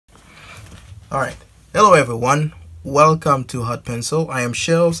Alright, hello everyone, welcome to Hot Pencil. I am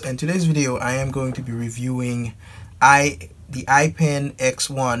Shells, and today's video I am going to be reviewing the IPEN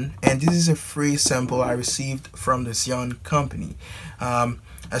X1, and this is a free sample I received from the Xi'an company.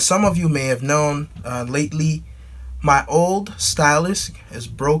 As some of you may have known, lately my old stylus is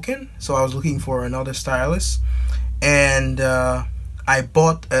broken, so I was looking for another stylus, and I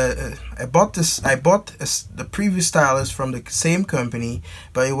bought the previous stylus from the same company,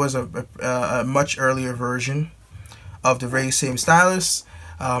 but it was a much earlier version of the very same stylus.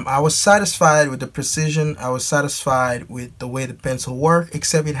 I was satisfied with the precision. I was satisfied with the way the pencil worked,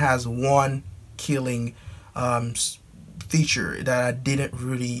 except it has one killing feature that I didn't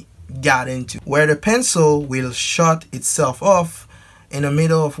really get into, where the pencil will shut itself off in the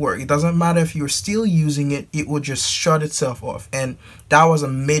middle of work. It doesn't matter if you're still using it, it will just shut itself off. And that was a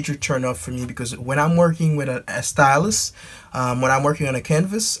major turn off for me, because when I'm working with a stylus, when I'm working on a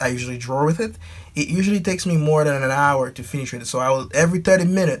canvas, I usually draw with it. It usually takes me more than an hour to finish with it, so I will, every 30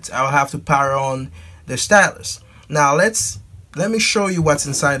 minutes I will have to power on the stylus. Now let me show you what's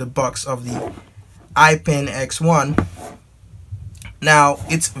inside the box of the IPEN X1. Now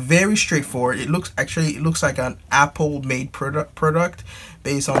it's very straightforward. It looks like an Apple made product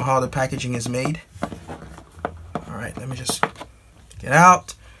based on how the packaging is made. All right, let me just get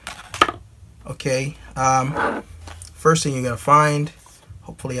out. Okay, first thing you're gonna find,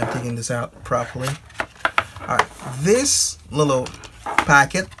 hopefully I'm taking this out properly. All right, this little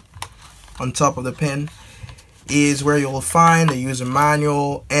packet on top of the pen is where you'll find the user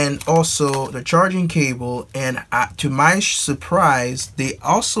manual and also the charging cable, and to my surprise they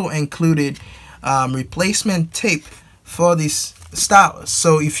also included replacement tape for this stylus.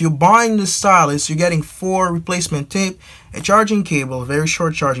 So if you're buying the stylus, you're getting 4 replacement tape, a charging cable, a very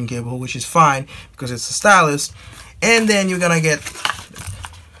short charging cable, which is fine because it's a stylus, and then you're gonna get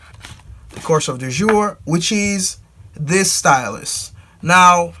the course of du jour, which is this stylus.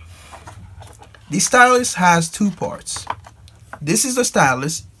 Now the stylus has 2 parts. This is the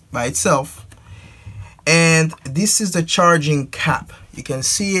stylus by itself, and this is the charging cap. You can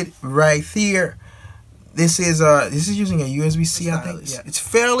see it right here. This is using a USB-C, I think. Yeah. It's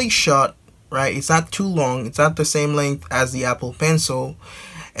fairly short, right? It's not too long. It's not the same length as the Apple Pencil,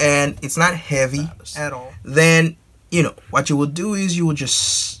 and it's not heavy at all. Then, you know, what you will do is you will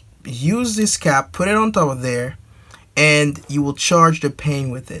just use this cap, put it on top of there, and you will charge the pen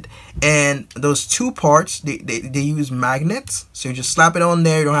with it. And those 2 parts, they use magnets, so you just slap it on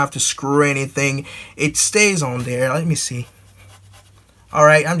there. You don't have to screw anything, it stays on there. Let me see. All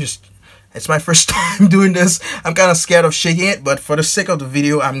right, it's my first time doing this. I'm kind of scared of shaking it, but for the sake of the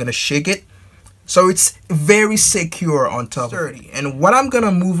video I'm gonna shake it. So it's very secure on top of it. And what I'm gonna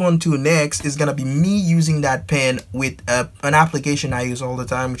move on to next is gonna be me using that pen with an application I use all the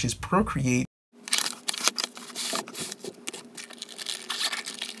time, which is Procreate.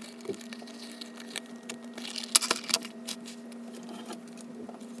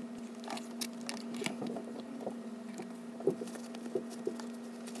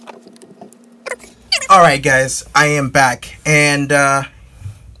 Alright guys, I am back, and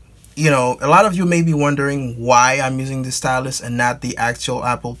you know, a lot of you may be wondering why I'm using the stylus and not the actual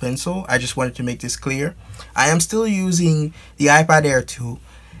Apple Pencil. I just wanted to make this clear. I am still using the iPad Air 2,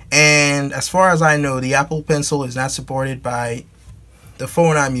 and as far as I know, the Apple Pencil is not supported by the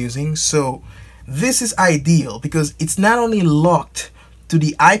phone I'm using, so this is ideal because it's not only locked to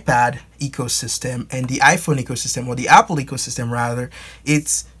the iPad ecosystem and the iPhone ecosystem, or the Apple ecosystem rather,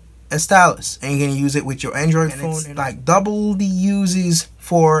 it's a stylus, and you can use it with your Android phone. It's like double the uses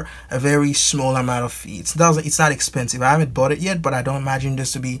for a very small amount of fee. It's not expensive. I haven't bought it yet, but I don't imagine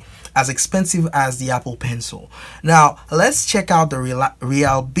this to be as expensive as the Apple Pencil. Now let's check out the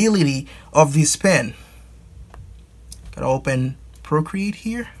reliability of this pen. Gotta open Procreate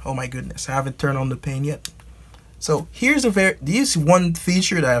here. Oh my goodness, I haven't turned on the pen yet. So here's this one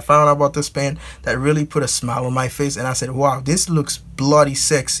feature that I found about this pen that really put a smile on my face, and I said, wow, this looks bloody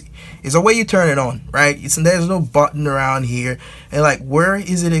sexy. It's the way you turn it on, right? There's no button around here, and like, where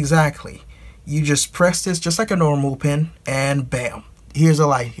is it exactly? You just press this just like a normal pen, and bam, here's a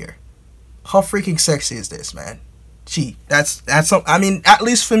light here. How freaking sexy is this, man? Gee, that's something. I mean, at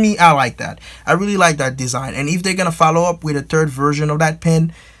least for me, I like that. I really like that design, and if they're gonna follow up with a 3rd version of that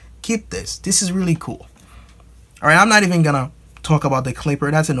pen, keep this. This is really cool. All right, I'm not even gonna talk about the clipper.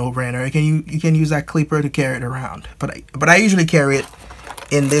 That's a no-brainer. You can use that clipper to carry it around, but I usually carry it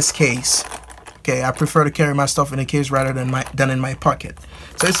in this case. Okay, I prefer to carry my stuff in a case rather than in my pocket.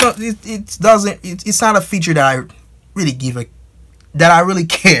 So it's not a feature that I really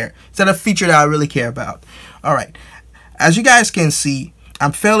care. It's not a feature that I really care about. All right, as you guys can see,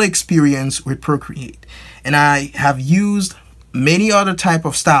 I'm fairly experienced with Procreate, and I have used many other type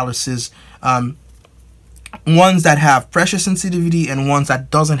of styluses, ones that have pressure sensitivity and ones that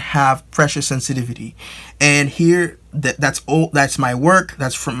doesn't have pressure sensitivity. And here that's my work.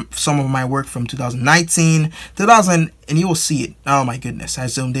 That's from some of my work from 2019, and you will see it. Oh my goodness, I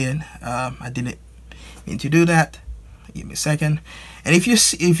zoomed in. I didn't mean to do that. Give me a second. And if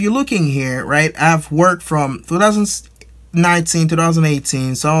you're looking here, right, I've worked from 2019,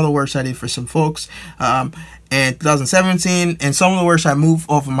 2018, some of the works I did for some folks, and 2017, and some of the works I moved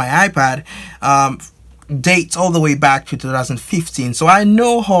off of my iPad, dates all the way back to 2015. So I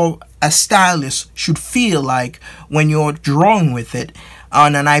know how a stylus should feel like when you're drawing with it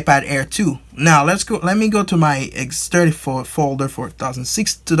on an iPad Air 2. Now let me go to my X34 folder for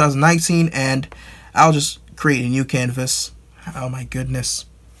 2019, and I'll just create a new canvas. Oh my goodness.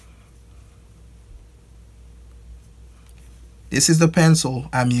 This is the pencil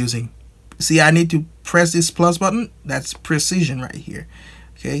I'm using. See, I need to press this plus button. That's precision right here.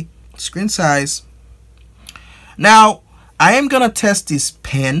 Okay, screen size. Now, I am gonna test this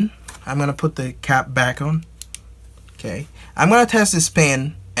pen. I'm gonna put the cap back on. Okay, I'm gonna test this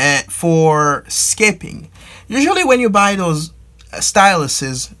pen for skipping. Usually when you buy those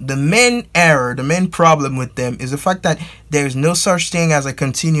styluses, the main error, the main problem with them is the fact that there's no such thing as a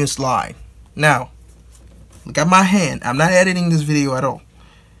continuous line. Now, look at my hand. I'm not editing this video at all.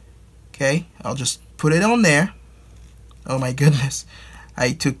 Okay, I'll just put it on there. Oh my goodness,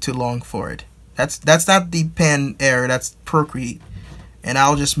 I took too long for it. That's not the pen error, that's Procreate. And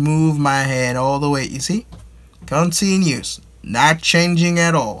I'll just move my hand all the way. You see? Continuous. Not changing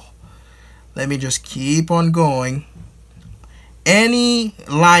at all. Let me just keep on going. Any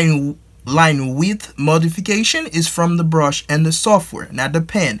line width modification is from the brush and the software, not the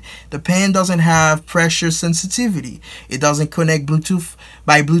pen. The pen doesn't have pressure sensitivity. It doesn't connect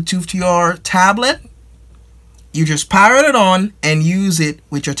by Bluetooth to your tablet. You just power it on and use it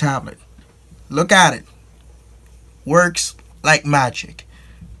with your tablet. Look at it. Works like magic.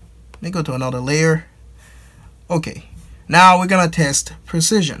 Let me go to another layer. Okay, now we're gonna test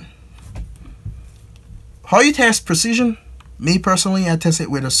precision. How you test precision? Me personally, I test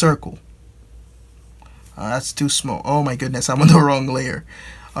it with a circle. That's too small. Oh my goodness, I'm on the wrong layer.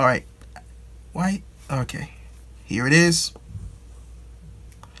 All right, why? Okay, here it is.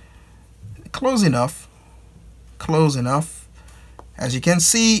 Close enough. Close enough. As you can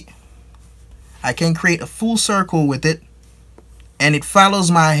see, I can create a full circle with it, and it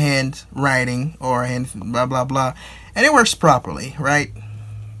follows my hand writing or hand blah blah blah, and it works properly, right?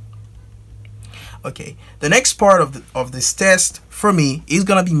 Okay, the next part of this test for me is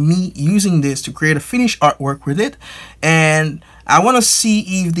gonna be me using this to create a finished artwork with it, and I want to see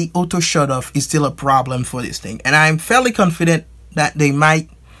if the auto shut off is still a problem for this thing, and I'm fairly confident that it might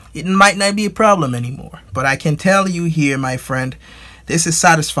not be a problem anymore. But I can tell you here, my friend, this is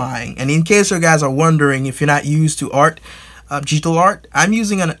satisfying. And in case you guys are wondering, if you're not used to art, digital art, I'm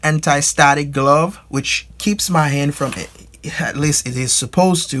using an anti-static glove, which keeps my hand from, at least it is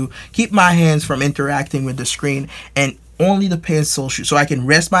supposed to, keep my hands from interacting with the screen, and only the pencil should, so I can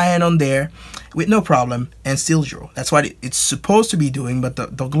rest my hand on there with no problem and still draw. That's what it's supposed to be doing, but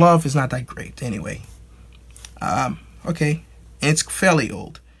the glove is not that great anyway. Okay, and it's fairly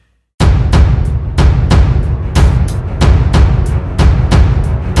old.